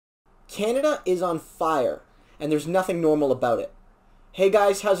Canada is on fire, and there's nothing normal about it. Hey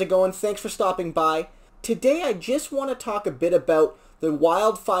guys, how's it going? Thanks for stopping by. Today I just want to talk a bit about the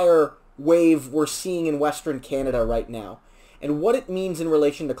wildfire wave we're seeing in Western Canada right now, and what it means in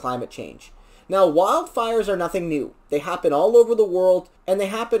relation to climate change. Now, wildfires are nothing new. They happen all over the world, and they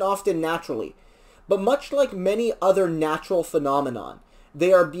happen often naturally. But much like many other natural phenomenon,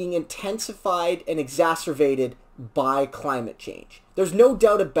 they are being intensified and exacerbated by climate change. There's no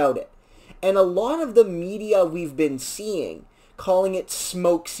doubt about it. And a lot of the media we've been seeing, calling it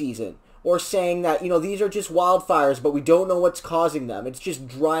smoke season, or saying that, these are just wildfires, but we don't know what's causing them. It's just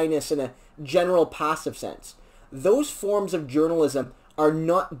dryness in a general passive sense. Those forms of journalism are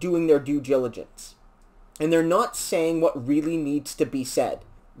not doing their due diligence. And they're not saying what really needs to be said.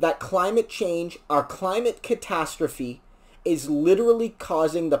 That climate change, our climate catastrophe, is literally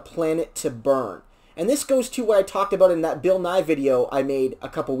causing the planet to burn. And this goes to what I talked about in that Bill Nye video I made a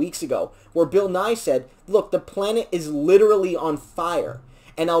couple weeks ago, where Bill Nye said, look, the planet is literally on fire.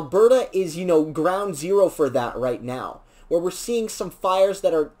 And Alberta is, ground zero for that right now, where we're seeing some fires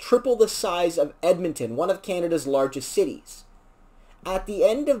that are triple the size of Edmonton, one of Canada's largest cities. At the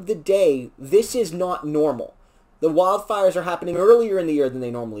end of the day, this is not normal. The wildfires are happening earlier in the year than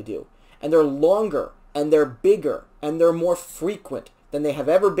they normally do. And they're longer, and they're bigger, and they're more frequent than they have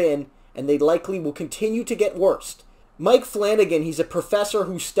ever been, and they likely will continue to get worse. Mike Flanagan, he's a professor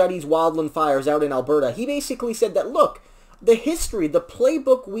who studies wildland fires out in Alberta. He basically said that, look, the history, the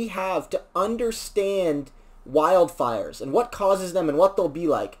playbook we have to understand wildfires and what causes them and what they'll be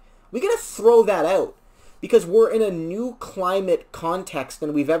like, we gotta throw that out because we're in a new climate context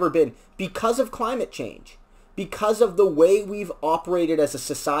than we've ever been because of climate change. Because of the way we've operated as a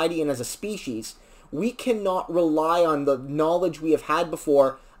society and as a species, we cannot rely on the knowledge we have had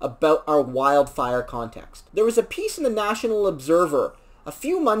before about our wildfire context. There was a piece in the National Observer a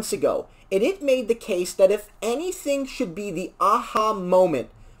few months ago, and it made the case that if anything should be the aha moment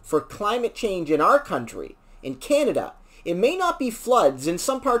for climate change in our country, in Canada, it may not be floods. In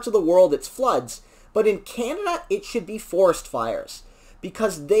some parts of the world it's floods, but in Canada it should be forest fires,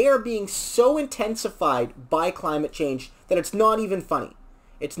 because they are being so intensified by climate change that it's not even funny.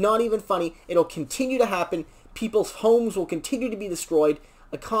 It's not even funny. It'll continue to happen. People's homes will continue to be destroyed.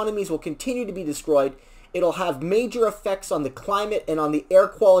 Economies will continue to be destroyed. It'll have major effects on the climate and on the air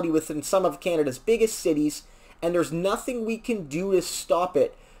quality within some of Canada's biggest cities, and there's nothing we can do to stop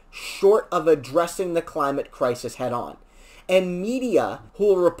it short of addressing the climate crisis head on. And media who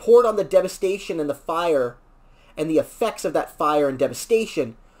will report on the devastation and the fire and the effects of that fire and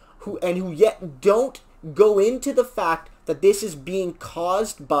devastation, who yet don't go into the fact that this is being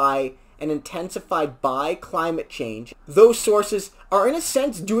caused by and intensified by climate change, those sources are in a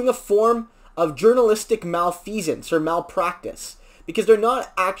sense doing a form of journalistic malfeasance or malpractice, because they're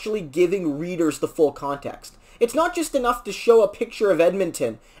not actually giving readers the full context. It's not just enough to show a picture of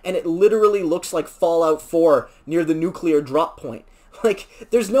Edmonton and it literally looks like Fallout 4 near the nuclear drop point. Like,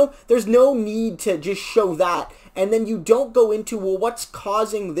 there's no need to just show that, and then you don't go into, well, what's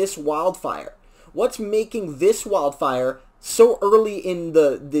causing this wildfire? What's making this wildfire so early in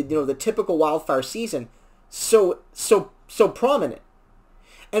the typical wildfire season so prominent?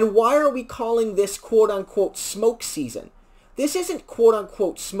 And why are we calling this quote-unquote smoke season? This isn't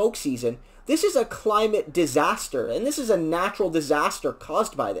quote-unquote smoke season. This is a climate disaster, and this is a natural disaster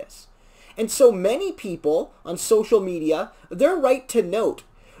caused by this. And so many people on social media, they're right to note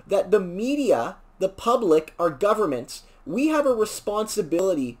that the media, the public, our governments, we have a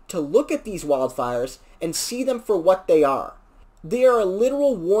responsibility to look at these wildfires and see them for what they are. They are a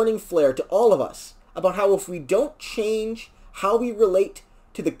literal warning flare to all of us about how if we don't change how we relate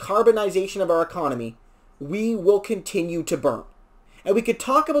to the carbonization of our economy, we will continue to burn. And we could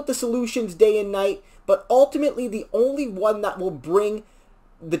talk about the solutions day and night, but ultimately the only one that will bring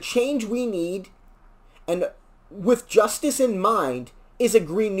the change we need, and with justice in mind, is a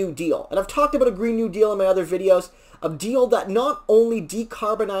Green New Deal. And I've talked about a Green New Deal in my other videos, a deal that not only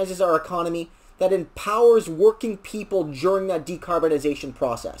decarbonizes our economy, that empowers working people during that decarbonization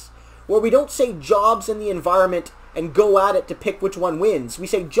process, where we don't say jobs and the environment and go at it to pick which one wins. We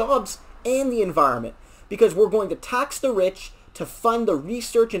say jobs and the environment, because we're going to tax the rich to fund the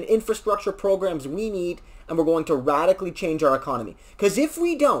research and infrastructure programs we need, and we're going to radically change our economy. Because if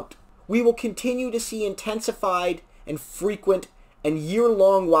we don't, we will continue to see intensified and frequent and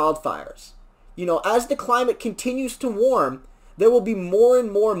year-long wildfires. As the climate continues to warm, there will be more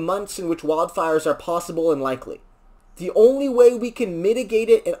and more months in which wildfires are possible and likely. The only way we can mitigate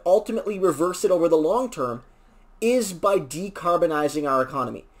it and ultimately reverse it over the long term is by decarbonizing our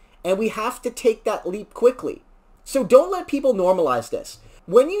economy. And we have to take that leap quickly. So don't let people normalize this.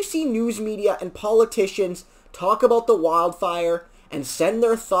 When you see news media and politicians talk about the wildfire and send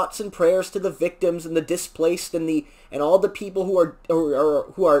their thoughts and prayers to the victims and the displaced and all the people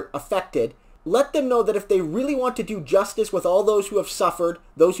who are affected, let them know that if they really want to do justice with all those who have suffered,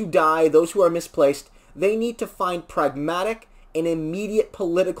 those who die, those who are misplaced, they need to find pragmatic and immediate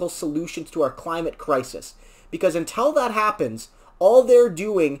political solutions to our climate crisis. Because until that happens, all they're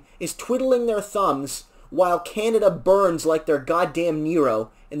doing is twiddling their thumbs while Canada burns like their goddamn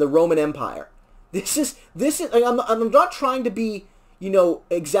Nero in the Roman Empire. I'm not trying to be,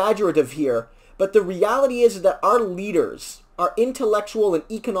 exaggerative here, but the reality is that our leaders, our intellectual and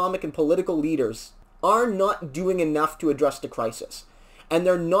economic and political leaders, are not doing enough to address the crisis. And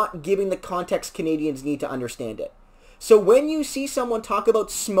they're not giving the context Canadians need to understand it. So when you see someone talk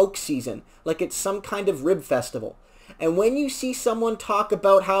about smoke season like it's some kind of rib festival, and when you see someone talk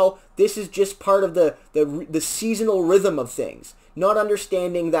about how this is just part of the seasonal rhythm of things, not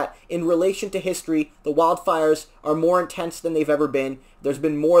understanding that in relation to history, the wildfires are more intense than they've ever been. There's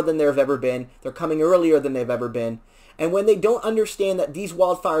been more than there have ever been. They're coming earlier than they've ever been. And when they don't understand that these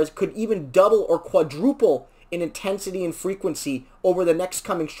wildfires could even double or quadruple in intensity and frequency over the next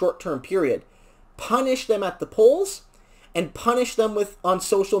coming short-term period, punish them at the polls and punish them on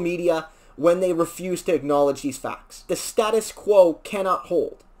social media when they refuse to acknowledge these facts. The status quo cannot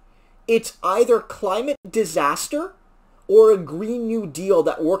hold. It's either climate disaster or a Green New Deal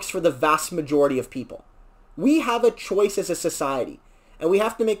that works for the vast majority of people. We have a choice as a society, and we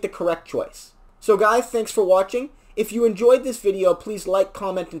have to make the correct choice. So guys, thanks for watching. If you enjoyed this video, please like,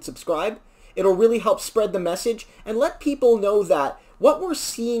 comment, and subscribe. It'll really help spread the message and let people know that what we're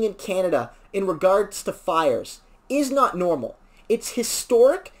seeing in Canada in regards to fires is not normal. It's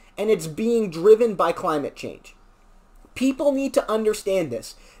historic, and it's being driven by climate change. People need to understand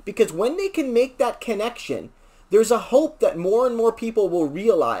this, because when they can make that connection, there's a hope that more and more people will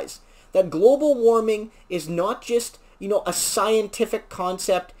realize that global warming is not just, a scientific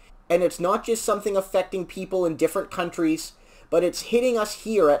concept, and it's not just something affecting people in different countries, but it's hitting us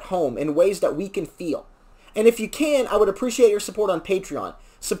here at home in ways that we can feel. And if you can, I would appreciate your support on Patreon.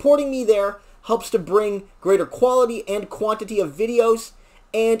 Supporting me there helps to bring greater quality and quantity of videos,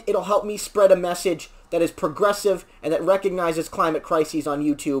 and it'll help me spread a message that is progressive and that recognizes climate crises on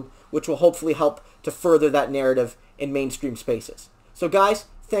YouTube, which will hopefully help to further that narrative in mainstream spaces. So guys,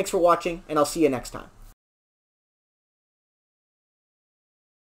 thanks for watching, and I'll see you next time.